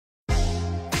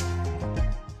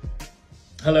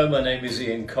Hello, my name is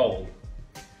Ian Cole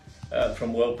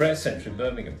from World Prayer Centre in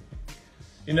Birmingham.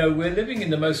 You know, we're living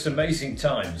in the most amazing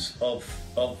times of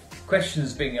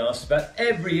questions being asked about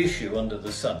every issue under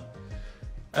the sun.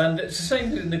 And it's the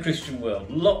same in the Christian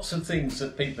world. Lots of things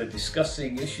that people are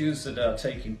discussing, issues that are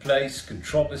taking place,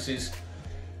 controversies.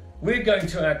 We're going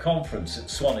to our conference at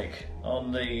Swanwick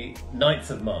on the 9th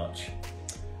of March.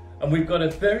 And we've got a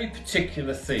very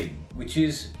particular theme, which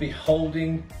is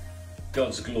beholding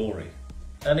God's glory.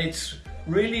 And it's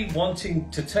really wanting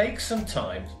to take some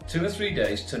time, 2 or 3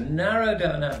 days, to narrow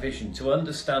down our vision, to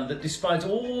understand that despite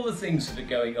all the things that are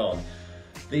going on,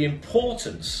 the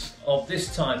importance of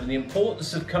this time and the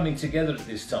importance of coming together at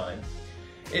this time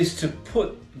is to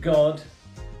put God,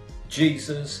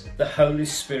 Jesus, the Holy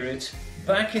Spirit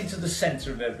back into the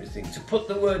centre of everything, to put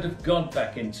the Word of God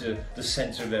back into the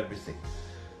centre of everything,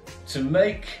 to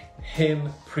make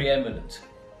Him preeminent.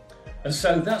 And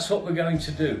so that's what we're going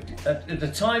to do. At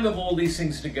the time of all these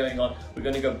things that are going on, we're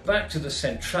going to go back to the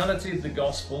centrality of the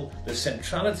gospel, the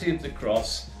centrality of the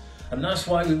cross, and that's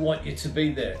why we want you to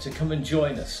be there, to come and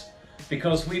join us,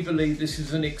 because we believe this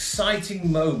is an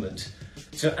exciting moment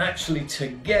to actually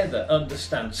together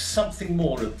understand something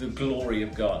more of the glory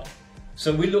of God.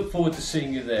 So we look forward to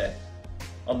seeing you there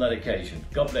on that occasion.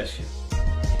 God bless you.